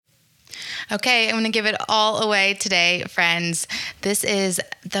Okay, I'm going to give it all away today, friends. This is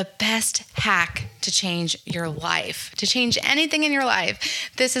the best hack to change your life, to change anything in your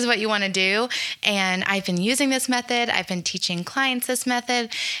life. This is what you want to do. And I've been using this method. I've been teaching clients this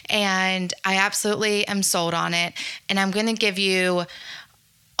method, and I absolutely am sold on it. And I'm going to give you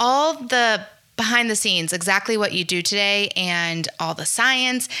all the behind the scenes, exactly what you do today, and all the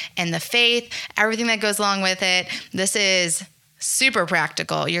science and the faith, everything that goes along with it. This is super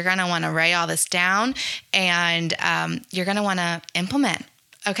practical. You're going to want to write all this down, and you're going to want to implement.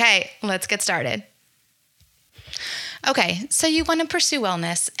 Okay, let's get started. Okay, so you want to pursue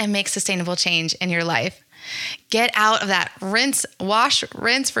wellness and make sustainable change in your life. Get out of that wash,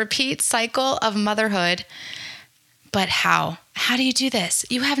 rinse, repeat cycle of motherhood. But how? How do you do this?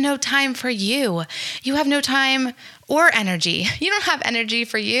 You have no time for you. You have no time or energy. You don't have energy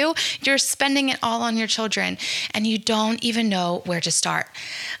for you. You're spending it all on your children, and you don't even know where to start.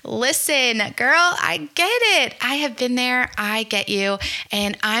 Listen, girl, I get it. I have been there. I get you.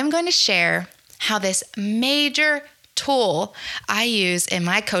 And I'm going to share how this major tool I use in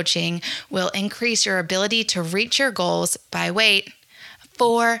my coaching will increase your ability to reach your goals by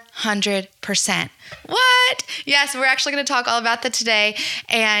 400%. What? Yes, we're actually going to talk all about that today.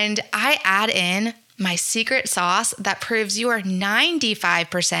 And I add in my secret sauce that proves you are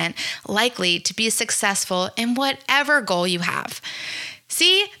 95% likely to be successful in whatever goal you have.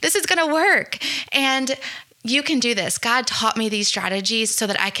 See, this is going to work. And you can do this. God taught me these strategies so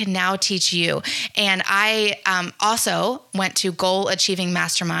that I can now teach you. And I also went to goal achieving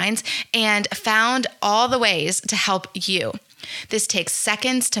masterminds and found all the ways to help you. This takes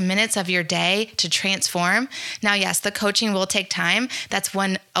seconds to minutes of your day to transform. Now, yes, the coaching will take time. That's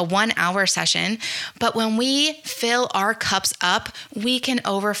a 1 hour session. But when we fill our cups up, we can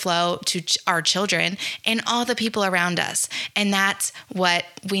overflow to our children and all the people around us. And that's what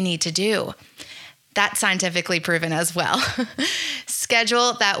we need to do. That's scientifically proven as well.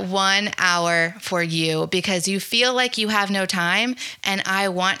 Schedule that 1 hour for you because you feel like you have no time, and I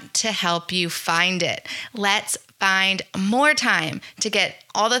want to help you find it. Let's find more time to get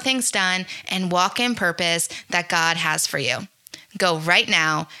all the things done and walk in purpose that God has for you. Go right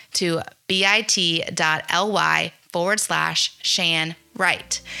now to bit.ly/Shan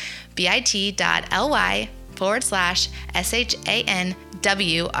Wright.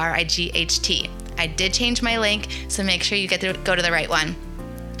 bit.ly/ShanWright. I did change my link, so make sure you go to the right one.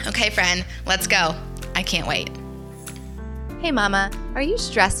 Okay, friend, let's go. I can't wait. Hey mama, are you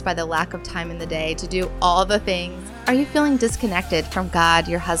stressed by the lack of time in the day to do all the things? Are you feeling disconnected from God,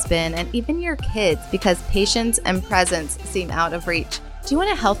 your husband, and even your kids because patience and presence seem out of reach? Do you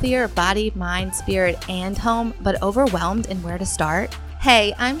want a healthier body, mind, spirit, and home, but overwhelmed in where to start?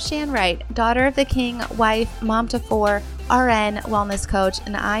 Hey, I'm Shan Wright, daughter of the king, wife, mom to 4, RN, wellness coach,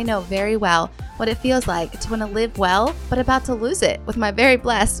 and I know very well what it feels like to want to live well, but about to lose it with my very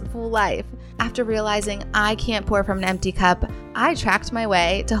blessed, full life. After realizing I can't pour from an empty cup, I tracked my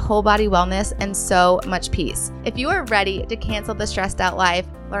way to whole body wellness and so much peace. If you are ready to cancel the stressed out life,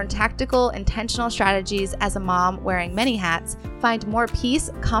 learn tactical, intentional strategies as a mom wearing many hats, find more peace,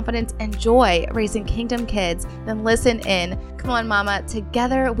 confidence, and joy raising kingdom kids, then listen in. Come on, mama,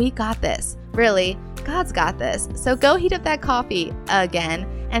 together we got this. Really, God's got this. So go heat up that coffee again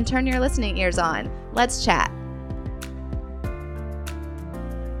and turn your listening ears on. Let's chat.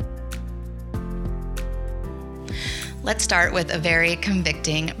 Let's start with a very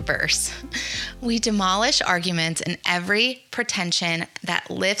convicting verse. We demolish arguments and every pretension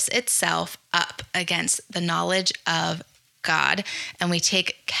that lifts itself up against the knowledge of God, and we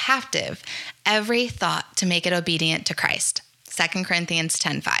take captive every thought to make it obedient to Christ. 2 Corinthians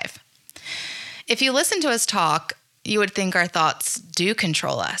 10:5. If you listen to us talk, you would think our thoughts do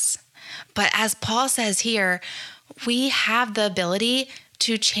control us. But as Paul says here, we have the ability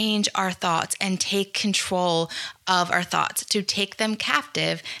to change our thoughts and take control of our thoughts, to take them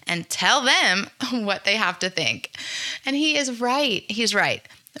captive and tell them what they have to think. And he is right. He's right.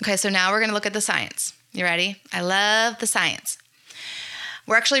 Okay, so now we're going to look at the science. You ready? I love the science.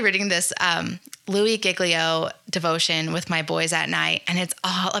 We're actually reading this Louis Giglio devotion with my boys at night, and it's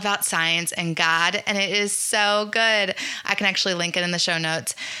all about science and God, and it is so good. I can actually link it in the show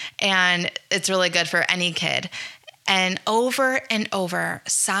notes, and it's really good for any kid. And over,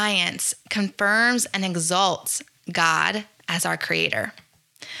 science confirms and exalts God as our creator.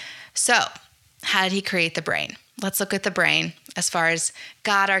 So, how did he create the brain? Let's look at the brain as far as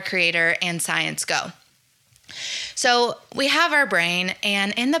God, our creator, and science go. So we have our brain,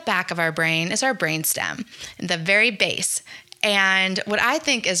 and in the back of our brain is our brainstem, the very base. And what I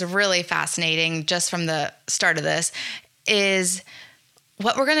think is really fascinating just from the start of this is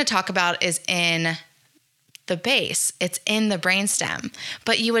what we're going to talk about is in the base. It's in the brainstem.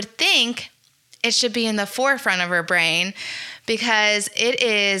 But you would think it should be in the forefront of our brain because it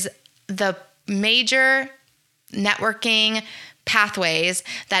is the major networking pathways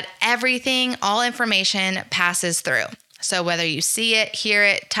that everything, all information passes through. So whether you see it, hear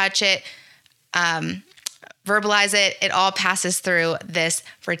it, touch it, verbalize it, it all passes through this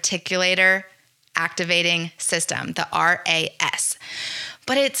reticular activating system, the RAS.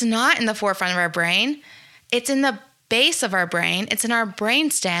 But it's not in the forefront of our brain. It's in the base of our brain. It's in our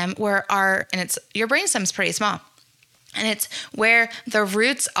brainstem your brainstem's pretty small. And it's where the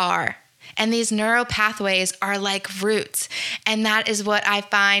roots are. And these neural pathways are like roots. And that is what I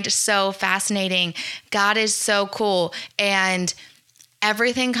find so fascinating. God is so cool. And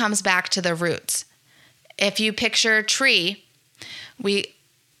everything comes back to the roots. If you picture a tree,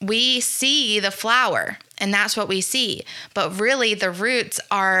 we see the flower, and that's what we see. But really, the roots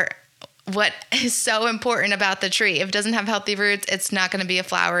are what is so important about the tree. If it doesn't have healthy roots, it's not going to be a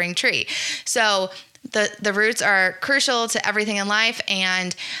flowering tree. So the roots are crucial to everything in life,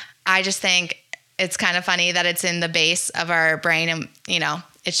 and I just think it's kind of funny that it's in the base of our brain and,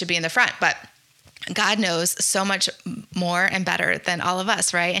 it should be in the front. But God knows so much more and better than all of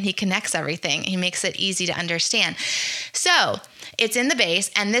us, right? And he connects everything. He makes it easy to understand. So it's in the base,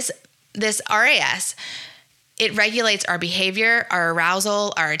 and this RAS, it regulates our behavior, our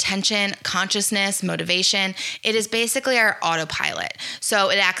arousal, our attention, consciousness, motivation. It is basically our autopilot. So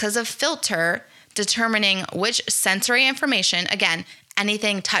it acts as a filter determining which sensory information, again,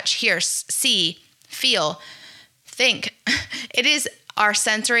 anything touch, hear, see, feel, think. It is our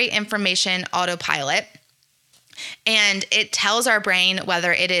sensory information autopilot. And it tells our brain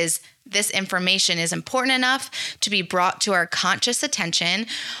whether this information is important enough to be brought to our conscious attention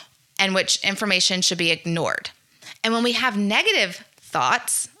and which information should be ignored. And when we have negative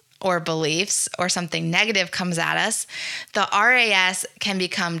thoughts or beliefs or something negative comes at us, the RAS can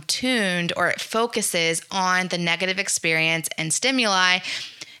become tuned, or it focuses on the negative experience and stimuli,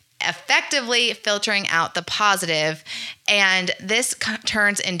 effectively filtering out the positive. And this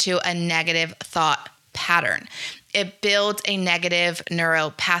turns into a negative thought pattern. It builds a negative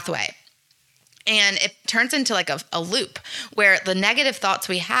neural pathway. And it turns into like a loop where the negative thoughts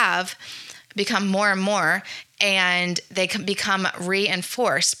we have become more and more, and they can become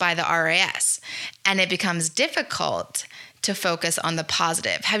reinforced by the RAS. And it becomes difficult to focus on the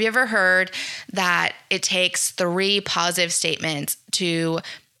positive. Have you ever heard that it takes 3 positive statements to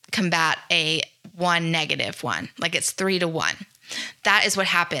combat one negative one? Like it's 3 to 1. That is what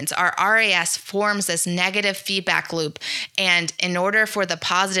happens. Our RAS forms this negative feedback loop. And in order for the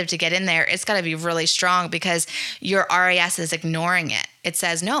positive to get in there, it's got to be really strong because your RAS is ignoring it. It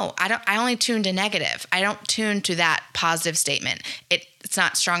says, no, I only tune to negative. I don't tune to that positive statement. It's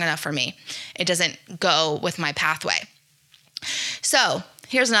not strong enough for me. It doesn't go with my pathway. So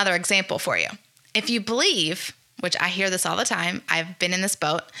here's another example for you. If you believe, which I hear this all the time, I've been in this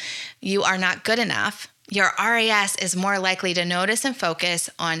boat, you are not good enough, your RAS is more likely to notice and focus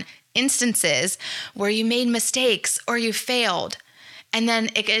on instances where you made mistakes or you failed. And then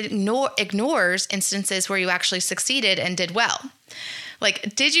it ignores instances where you actually succeeded and did well.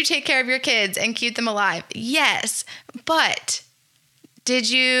 Like, did you take care of your kids and keep them alive? Yes. But did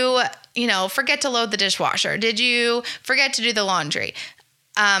you, forget to load the dishwasher? Did you forget to do the laundry?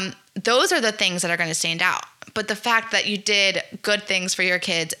 Those are the things that are going to stand out. But the fact that you did good things for your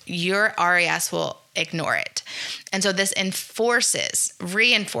kids, your RAS will ignore it. And so this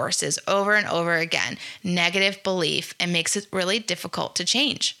reinforces over and over again negative belief and makes it really difficult to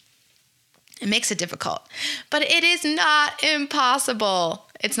change. It makes it difficult, but it is not impossible.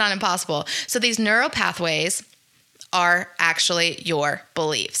 It's not impossible. So these neural pathways are actually your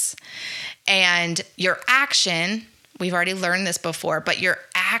beliefs, and your action, we've already learned this before, but your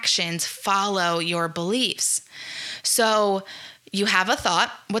actions follow your beliefs. So you have a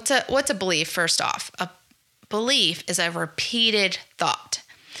thought. What's a belief, first off? A belief is a repeated thought.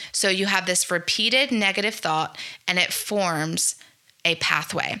 So you have this repeated negative thought, and it forms a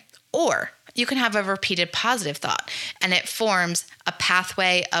pathway. Or you can have a repeated positive thought, and it forms a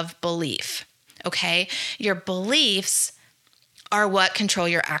pathway of belief. Okay? Your beliefs are what control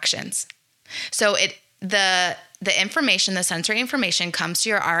your actions. So the information, the sensory information comes to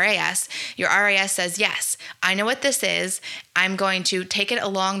your RAS. Your RAS says, yes, I know what this is. I'm going to take it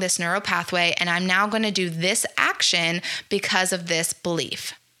along this neural pathway, and I'm now going to do this action because of this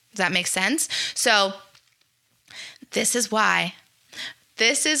belief. Does that make sense? So this is why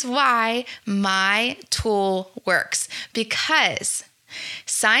my tool works, because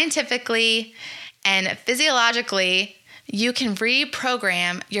scientifically and physiologically, You can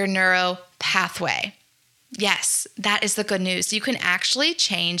reprogram your neuro pathway. Yes, that is the good news. You can actually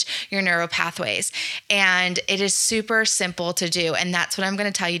change your neural pathways, and it is super simple to do. And that's what I'm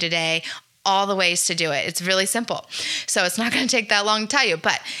going to tell you today, all the ways to do it. It's really simple. So it's not going to take that long to tell you,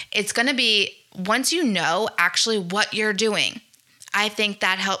 but it's going to be once you know actually what you're doing. I think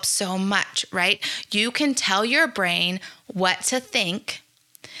that helps so much, right? You can tell your brain what to think,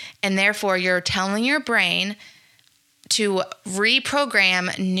 and therefore you're telling your brain to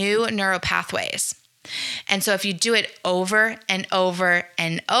reprogram new neural pathways. And so if you do it over and over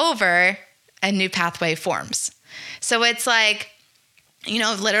and over, a new pathway forms. So it's like,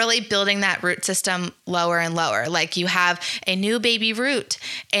 literally building that root system lower and lower. Like you have a new baby root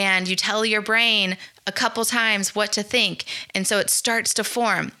and you tell your brain a couple times what to think. And so it starts to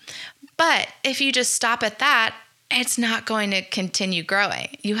form. But if you just stop at that, it's not going to continue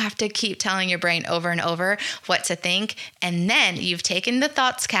growing. You have to keep telling your brain over and over what to think. And then you've taken the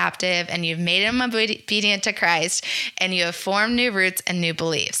thoughts captive and you've made them obedient to Christ, and you have formed new roots and new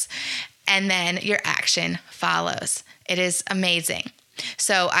beliefs. And then your action follows. It is amazing.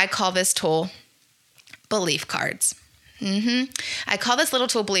 So I call this tool belief cards. I call this little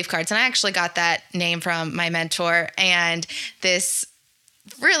tool belief cards. And I actually got that name from my mentor. And this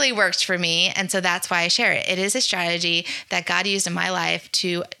really worked for me. And so that's why I share it. It is a strategy that God used in my life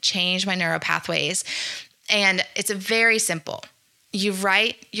to change my neural pathways. And it's very simple. You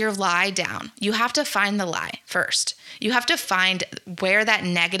write your lie down. You have to find the lie first. You have to find where that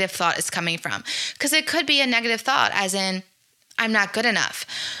negative thought is coming from. Because it could be a negative thought, as in, I'm not good enough.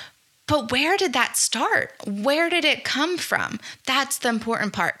 But where did that start? Where did it come from? That's the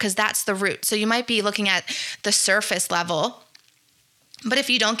important part, because that's the root. So you might be looking at the surface level, but if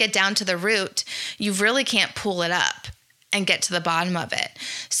you don't get down to the root, you really can't pull it up and get to the bottom of it.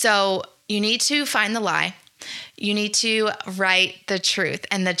 So you need to find the lie. You need to write the truth,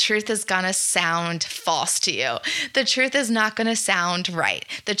 and the truth is going to sound false to you. The truth is not going to sound right.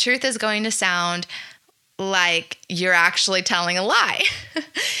 The truth is going to sound like you're actually telling a lie.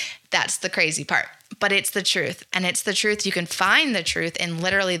 That's the crazy part. But it's the truth. And it's the truth. You can find the truth in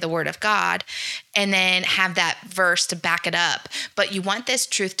literally the Word of God and then have that verse to back it up. But you want this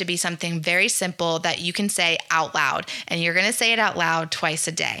truth to be something very simple that you can say out loud. And you're going to say it out loud twice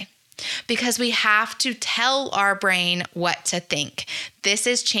a day. Because we have to tell our brain what to think. This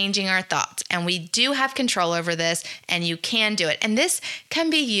is changing our thoughts. And we do have control over this, and you can do it. And this can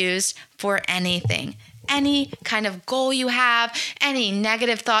be used for anything. Any kind of goal you have, any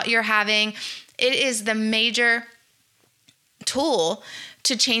negative thought you're having. It is the major tool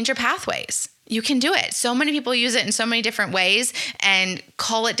to change your pathways. You can do it. So many people use it in so many different ways and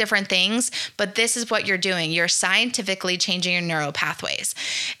call it different things, but this is what you're doing. You're scientifically changing your neural pathways.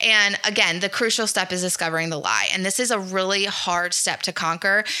 And again, the crucial step is discovering the lie. And this is a really hard step to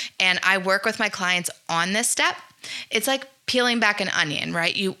conquer. And I work with my clients on this step. It's like peeling back an onion,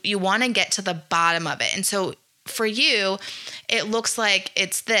 right? You want to get to the bottom of it. And so for you, it looks like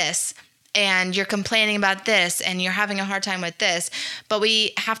it's this, and you're complaining about this, and you're having a hard time with this, but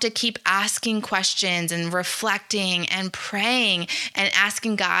we have to keep asking questions and reflecting and praying and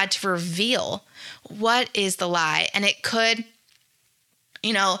asking God to reveal what is the lie. And it could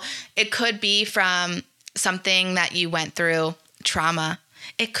be from something that you went through, trauma.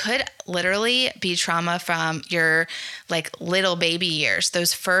 It could literally be trauma from your little baby years,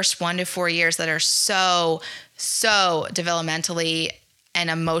 those first 1 to 4 years that are so developmentally and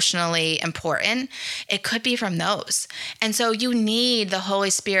emotionally important. It could be from those. And so you need the Holy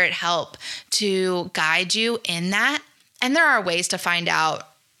Spirit help to guide you in that. And there are ways to find out,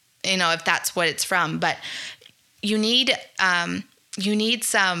 if that's what it's from, but you need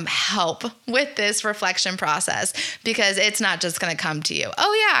some help with this reflection process, because it's not just going to come to you.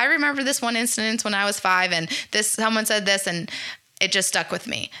 Oh yeah, I remember this one instance when I was 5 and someone said this and it just stuck with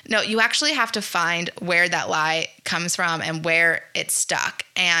me. No, you actually have to find where that lie comes from and where it's stuck.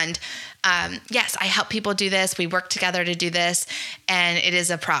 And yes, I help people do this. We work together to do this, and it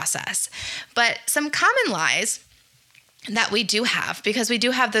is a process. But some common lies that we do have, because we do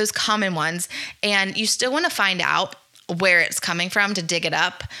have those common ones, and you still want to find out where it's coming from to dig it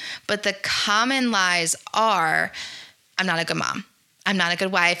up. But the common lies are, I'm not a good mom. I'm not a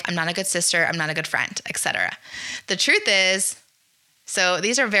good wife. I'm not a good sister. I'm not a good friend, etc. The truth is, so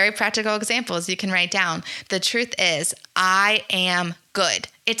these are very practical examples you can write down. The truth is, I am good.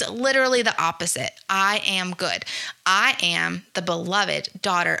 It's literally the opposite. I am good. I am the beloved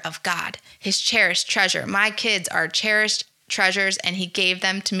daughter of God, his cherished treasure. My kids are cherished treasures, and he gave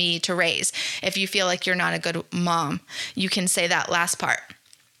them to me to raise. If you feel like you're not a good mom, you can say that last part.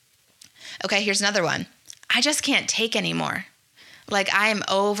 Okay, here's another one. I just can't take anymore. Like, I am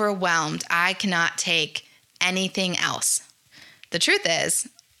overwhelmed. I cannot take anything else. The truth is,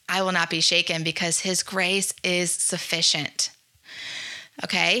 I will not be shaken because his grace is sufficient.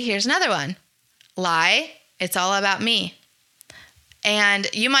 Okay, here's another one. Lie, it's all about me. And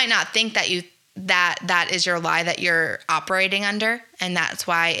you might not think that is your lie that you're operating under, and that's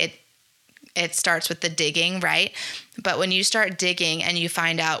why it starts with the digging, right? But when you start digging and you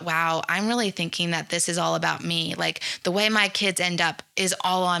find out, wow, I'm really thinking that this is all about me. Like, the way my kids end up is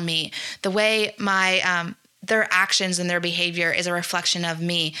all on me. The way their actions and their behavior is a reflection of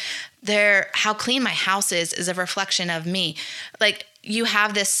me. How clean my house is a reflection of me. Like, you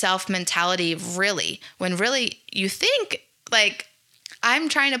have this self mentality, really, when really you think, like, I'm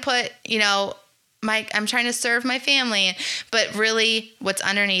trying to put, I'm trying to serve my family, but really what's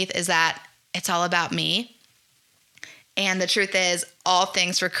underneath is that it's all about me. And the truth is, all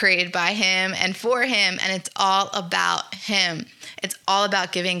things were created by him and for him, and it's all about him. It's all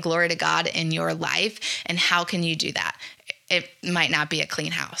about giving glory to God in your life. And how can you do that? It might not be a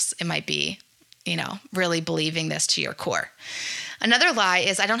clean house. It might be, really believing this to your core. Another lie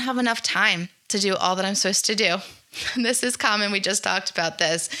is, I don't have enough time to do all that I'm supposed to do. This is common. We just talked about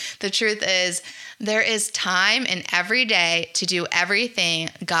this. The truth is, there is time in every day to do everything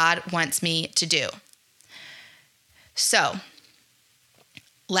God wants me to do. So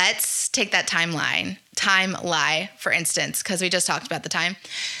let's take that time lie, for instance, because we just talked about the time.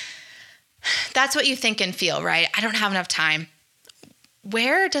 That's what you think and feel, right? I don't have enough time.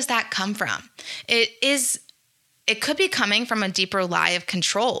 Where does that come from? It could be coming from a deeper lie of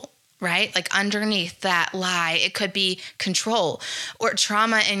control, right? Like, underneath that lie, it could be control or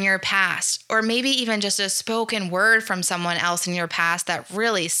trauma in your past, or maybe even just a spoken word from someone else in your past that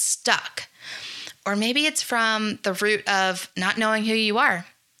really stuck. Or maybe it's from the root of not knowing who you are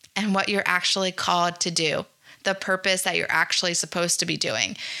and what you're actually called to do, the purpose that you're actually supposed to be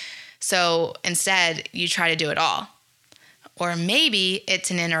doing. So instead, you try to do it all. Or maybe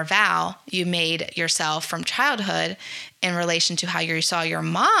it's an inner vow you made yourself from childhood in relation to how you saw your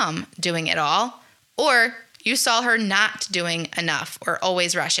mom doing it all, or you saw her not doing enough or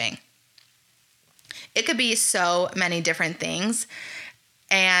always rushing. It could be so many different things.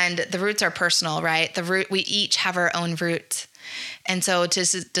 And the roots are personal, right? We each have our own roots. And so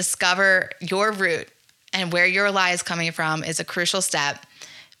to discover your root and where your lie is coming from is a crucial step,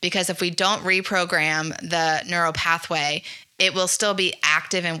 because if we don't reprogram the neural pathway, it will still be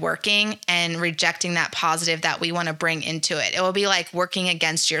active and working and rejecting that positive that we want to bring into it. It will be like working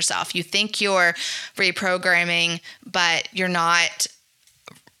against yourself. You think you're reprogramming, but you're not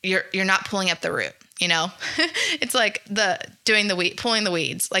pulling up the root. It's like pulling the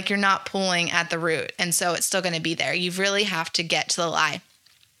weeds, like you're not pulling at the root. And so it's still going to be there. You really have to get to the lie.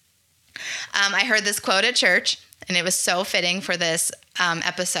 I heard this quote at church, and it was so fitting for this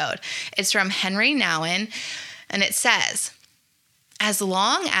episode. It's from Henry Nouwen, and it says, "As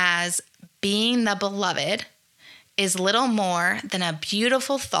long as being the beloved is little more than a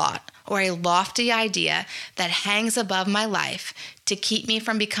beautiful thought or a lofty idea that hangs above my life to keep me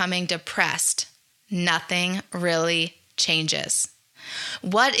from becoming depressed, nothing really changes.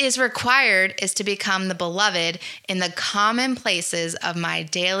 What is required is to become the beloved in the commonplaces of my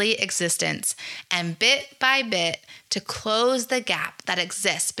daily existence, and bit by bit to close the gap that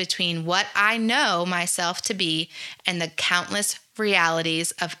exists between what I know myself to be and the countless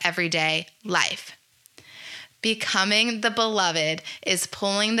realities of everyday life. Becoming the beloved is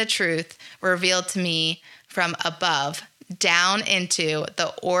pulling the truth revealed to me from above down into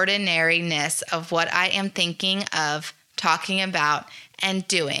the ordinariness of what I am thinking of, talking about, and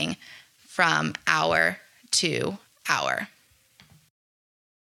doing from hour to hour."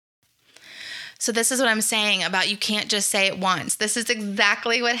 So this is what I'm saying about you can't just say it once. This is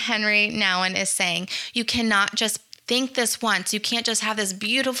exactly what Henry Nouwen is saying. You cannot just think this once. You can't just have this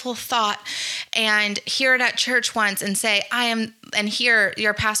beautiful thought and hear it at church once and say, and hear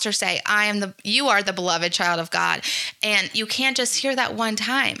your pastor say, you are the beloved child of God. And you can't just hear that one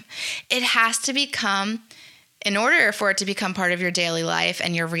time. It has to become, in order for it to become part of your daily life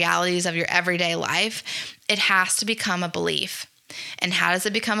and your realities of your everyday life, it has to become a belief. And how does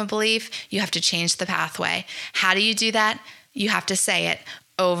it become a belief? You have to change the pathway. How do you do that? You have to say it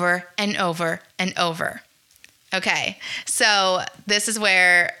over and over and over. Okay, so this is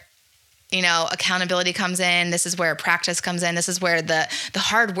where, accountability comes in. This is where practice comes in. This is where the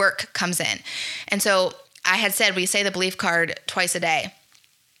hard work comes in. And so I had said we say the belief card twice a day.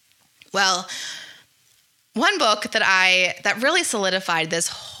 Well, One book that really solidified this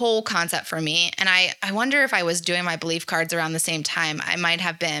whole concept for me, and I wonder if I was doing my belief cards around the same time. I might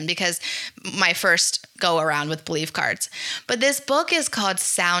have been, because my first go around with belief cards. But this book is called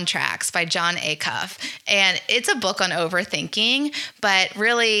Soundtracks by Jon Acuff, and it's a book on overthinking, but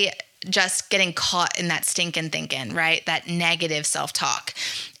really just getting caught in that stinking thinking, right? That negative self-talk.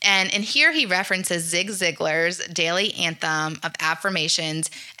 And in here he references Zig Ziglar's daily anthem of affirmations.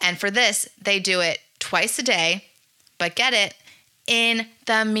 And for this, they do it twice a day, but get it, in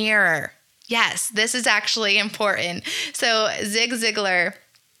the mirror. Yes, this is actually important. So Zig Ziglar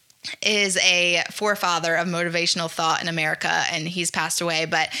is a forefather of motivational thought in America, and he's passed away.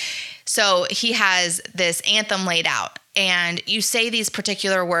 But so he has this anthem laid out, and you say these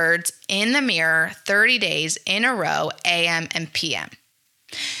particular words in the mirror 30 days in a row, AM and PM.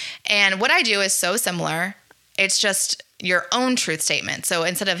 And what I do is so similar. It's just your own truth statement. So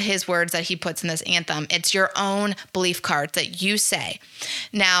instead of his words that he puts in this anthem, it's your own belief cards that you say.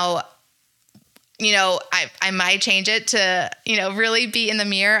 Now, I might change it to, really be in the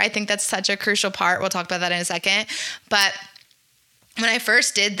mirror. I think that's such a crucial part. We'll talk about that in a second. But when I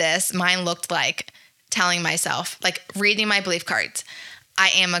first did this, mine looked like telling myself, like reading my belief cards. I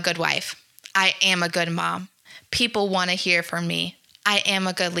am a good wife. I am a good mom. People want to hear from me. I am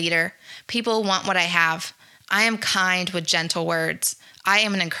a good leader. People want what I have. I am kind with gentle words. I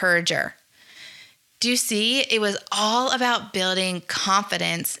am an encourager. Do you see? It was all about building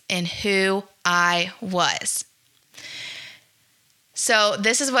confidence in who I was. So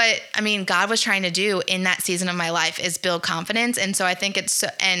this is what, God was trying to do in that season of my life, is build confidence. And so I think it's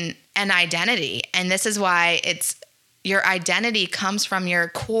an identity. And this is why your identity comes from your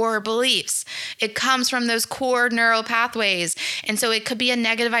core beliefs. It comes from those core neural pathways. And so it could be a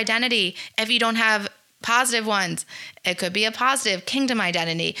negative identity if you don't have positive ones. It could be a positive kingdom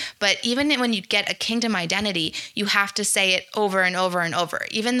identity. But even when you get a kingdom identity, you have to say it over and over and over.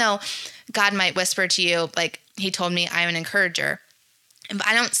 Even though God might whisper to you, like he told me, I'm an encourager. If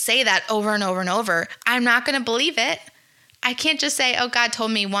I don't say that over and over and over, I'm not going to believe it. I can't just say, oh, God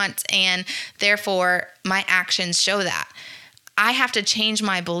told me once, and therefore my actions show that. I have to change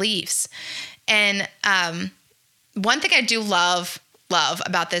my beliefs. And one thing I do love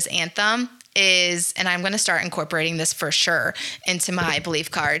about this anthem is, and I'm going to start incorporating this for sure into my belief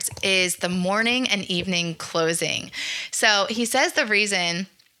cards, is the morning and evening closing. So he says the reason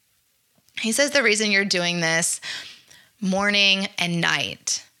you're doing this morning and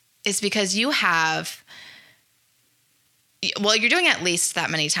night is because you're doing at least that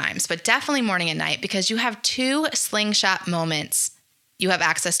many times, but definitely morning and night, because you have two slingshot moments you have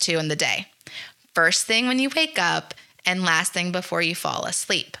access to in the day. First thing when you wake up, and last thing before you fall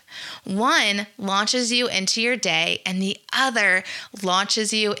asleep. One launches you into your day, and the other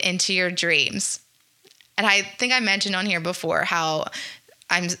launches you into your dreams. And I think I mentioned on here before how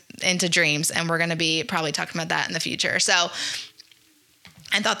I'm into dreams, and we're going to be probably talking about that in the future. So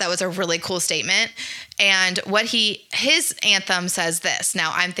I thought that was a really cool statement. And his anthem says this.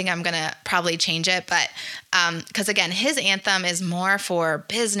 Now, I think I'm going to probably change it, but because again, his anthem is more for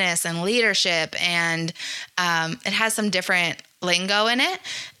business and leadership, and it has some different lingo in it,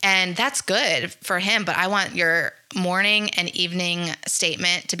 and that's good for him. But I want your morning and evening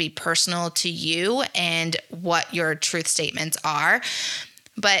statement to be personal to you and what your truth statements are.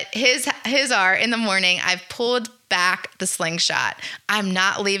 But his are, in the morning, I've pulled back the slingshot. I'm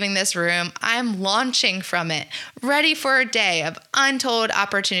not leaving this room. I'm launching from it, ready for a day of untold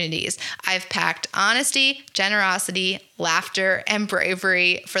opportunities. I've packed honesty, generosity, laughter, and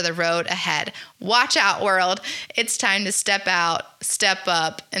bravery for the road ahead. Watch out, world. It's time to step out, step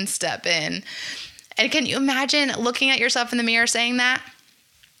up, and step in. And can you imagine looking at yourself in the mirror saying that?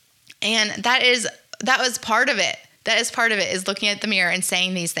 And that was part of it. That is part of it, is looking at the mirror and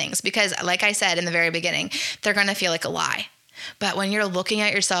saying these things, because like I said in the very beginning, they're going to feel like a lie. But when you're looking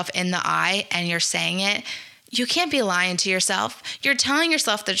at yourself in the eye and you're saying it, you can't be lying to yourself. You're telling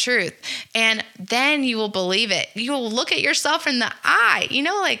yourself the truth, and then you will believe it. You will look at yourself in the eye.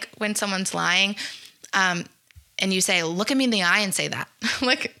 Like when someone's lying, and you say, look at me in the eye and say that.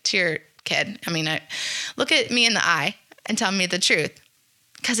 Look to your kid. Look at me in the eye and tell me the truth,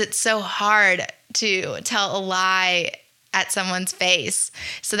 because it's so hard to tell a lie at someone's face.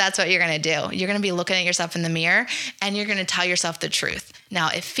 So that's what you're going to do. You're going to be looking at yourself in the mirror, and you're going to tell yourself the truth. Now,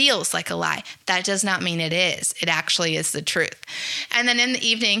 it feels like a lie. That does not mean it is. It actually is the truth. And then in the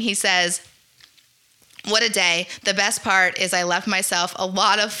evening, he says, what a day. The best part is I left myself a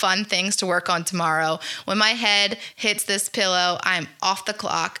lot of fun things to work on tomorrow. When my head hits this pillow, I'm off the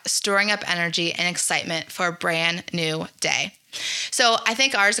clock, storing up energy and excitement for a brand new day. So I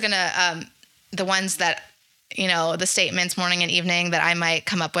think ours are going to, the ones that the statements morning and evening that I might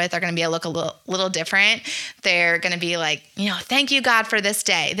come up with are going to be a little different. They're going to be like, thank you, God, for this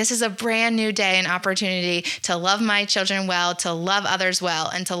day. This is a brand new day and opportunity to love my children well, to love others well,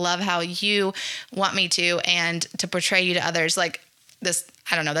 and to love how you want me to, and to portray you to others. Like this,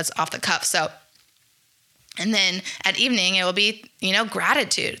 I don't know, that's off the cuff. So, and then at evening, it will be,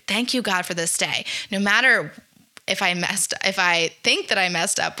 gratitude. Thank you, God, for this day. No matter if I think that I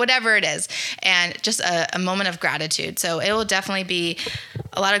messed up, whatever it is, and just a moment of gratitude. So it will definitely be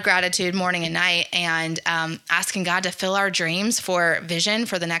a lot of gratitude morning and night, and asking God to fill our dreams for vision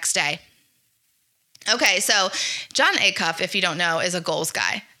for the next day. Okay, so Jon Acuff, if you don't know, is a goals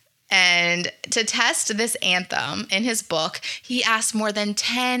guy. And to test this anthem in his book, he asked more than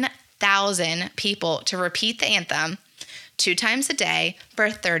 10,000 people to repeat the anthem 2 times a day for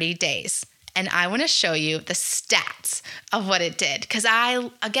 30 days. And I want to show you the stats of what it did. Because I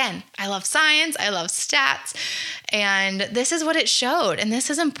love science, I love stats, and this is what it showed. And this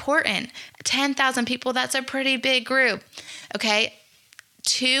is important. 10,000 people, that's a pretty big group. Okay,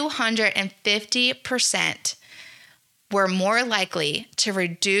 250% were more likely to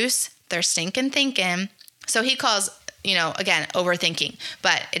reduce their stinking thinking. So he calls, again, overthinking,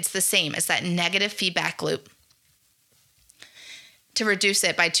 but it's the same. It's that negative feedback loop. To reduce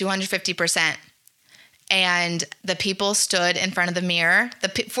it by 250%. And the people stood in front of the mirror.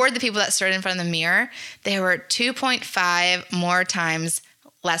 For the people that stood in front of the mirror, they were 2.5 more times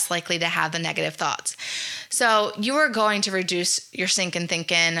less likely to have the negative thoughts. So you are going to reduce your stinking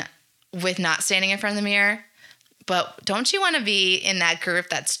thinking with not standing in front of the mirror. But don't you want to be in that group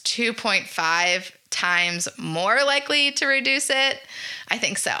that's 2.5 times more likely to reduce it? I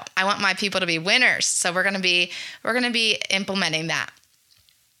think so. I want my people to be winners. So we're going to be implementing that.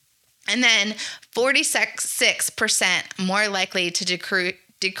 And then 46% more likely to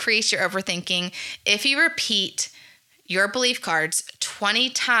decrease your overthinking if you repeat your belief cards 20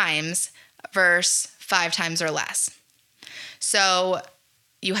 times versus 5 times or less. So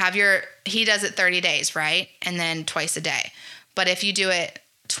you have he does it 30 days, right? And then twice a day. But if you do it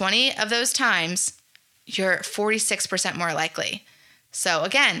 20 of those times, you're 46% more likely. So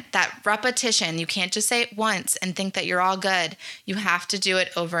again, that repetition, you can't just say it once and think that you're all good. You have to do it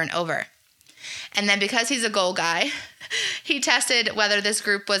over and over. And then because he's a goal guy, he tested whether this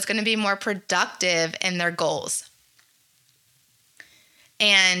group was going to be more productive in their goals.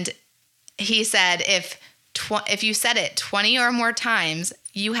 And he said if you said it 20 or more times,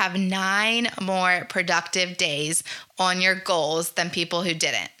 you have 9 more productive days on your goals than people who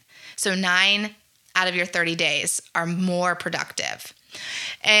didn't. So 9 out of your 30 days are more productive.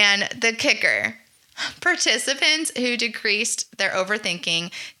 And the kicker, participants who decreased their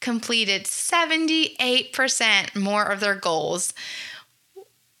overthinking completed 78% more of their goals.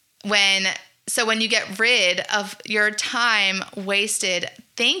 When you get rid of your time wasted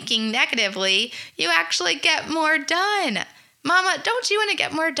thinking negatively, you actually get more done. Mama, don't you want to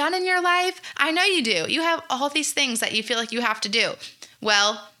get more done in your life? I know you do. You have all these things that you feel like you have to do.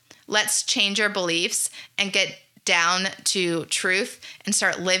 Well, let's change our beliefs and get down to truth and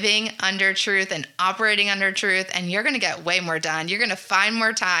start living under truth and operating under truth, and you're going to get way more done. You're going to find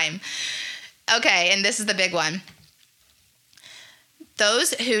more time. Okay, and this is the big one.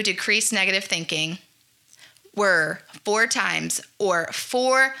 Those who decreased negative thinking were 4 times or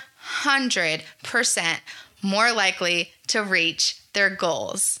 400% more likely to reach their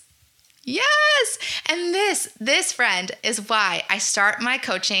goals. Yes! And this friend is why I start my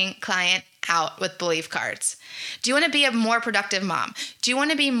coaching client out with belief cards. Do you want to be a more productive mom? Do you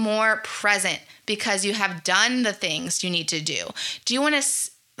want to be more present because you have done the things you need to do? Do you want to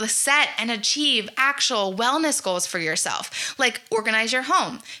set and achieve actual wellness goals for yourself? Like organize your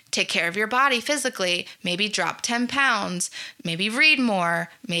home, take care of your body physically, maybe drop 10 pounds, maybe read more,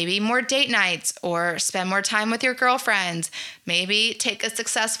 maybe more date nights, or spend more time with your girlfriends, maybe take a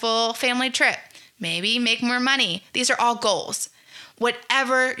successful family trip, maybe make more money. These are all goals.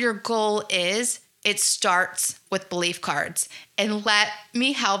 Whatever your goal is, it starts with belief cards. And let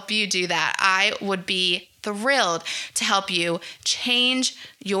me help you do that. I would be thrilled to help you change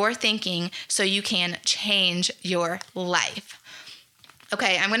your thinking so you can change your life.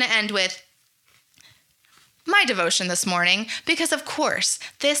 Okay, I'm going to end with my devotion this morning because, of course,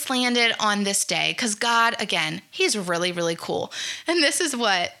 this landed on this day because God, again, he's really, really cool. And this is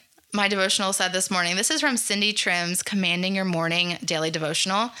what my devotional said this morning. This is from Cindy Trim's Commanding Your Morning Daily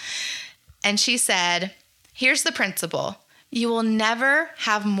Devotional. And she said, here's the principle. You will never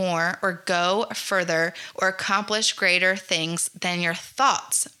have more or go further or accomplish greater things than your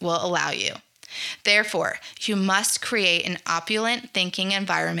thoughts will allow you. Therefore, you must create an opulent thinking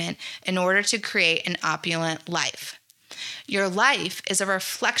environment in order to create an opulent life. Your life is a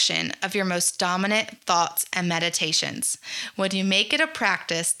reflection of your most dominant thoughts and meditations. When you make it a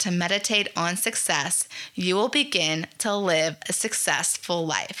practice to meditate on success, you will begin to live a successful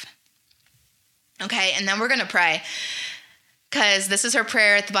life. Okay, and then we're going to pray, because this is her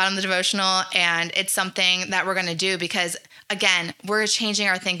prayer at the bottom of the devotional, and it's something that we're going to do because, again, we're changing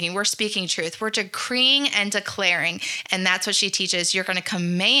our thinking. We're speaking truth. We're decreeing and declaring, and that's what she teaches. You're going to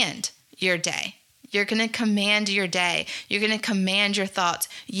command your day. You're going to command your day. You're going to command your thoughts.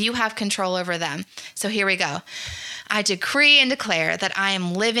 You have control over them. So here we go. I decree and declare that I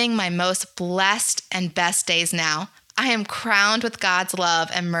am living my most blessed and best days now. I am crowned with God's love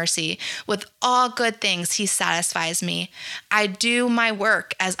and mercy. With all good things, he satisfies me. I do my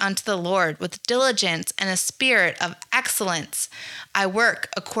work as unto the Lord with diligence and a spirit of excellence. I work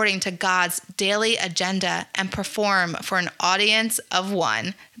according to God's daily agenda and perform for an audience of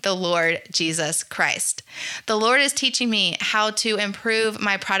one, the Lord Jesus Christ. The Lord is teaching me how to improve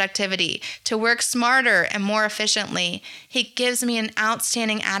my productivity, to work smarter and more efficiently. He gives me an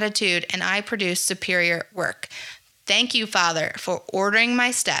outstanding attitude, and I produce superior work. Thank you, Father, for ordering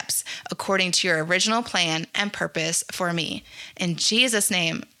my steps according to your original plan and purpose for me. In Jesus'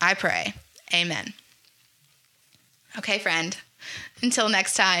 name, I pray. Amen. Okay, friend. Until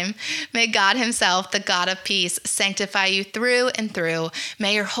next time, may God himself, the God of peace, sanctify you through and through.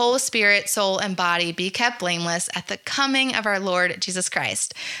 May your whole spirit, soul, and body be kept blameless at the coming of our Lord Jesus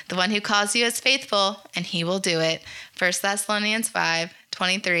Christ, the one who calls you is faithful, and he will do it. 1 Thessalonians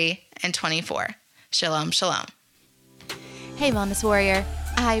 5:23 and 24. Shalom, shalom. Hey, Wellness Warrior,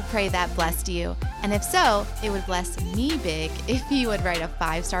 I pray that blessed you. And if so, it would bless me big if you would write a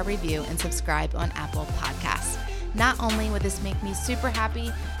 5-star review and subscribe on Apple Podcasts. Not only would this make me super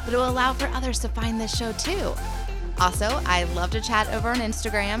happy, but it will allow for others to find this show too. Also, I love to chat over on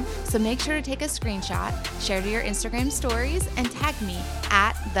Instagram, so make sure to take a screenshot, share to your Instagram stories, and tag me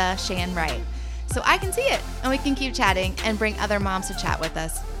at @TheShanWright so I can see it and we can keep chatting and bring other moms to chat with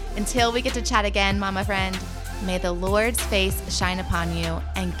us. Until we get to chat again, mama friend, may the Lord's face shine upon you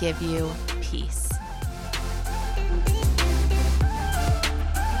and give you peace.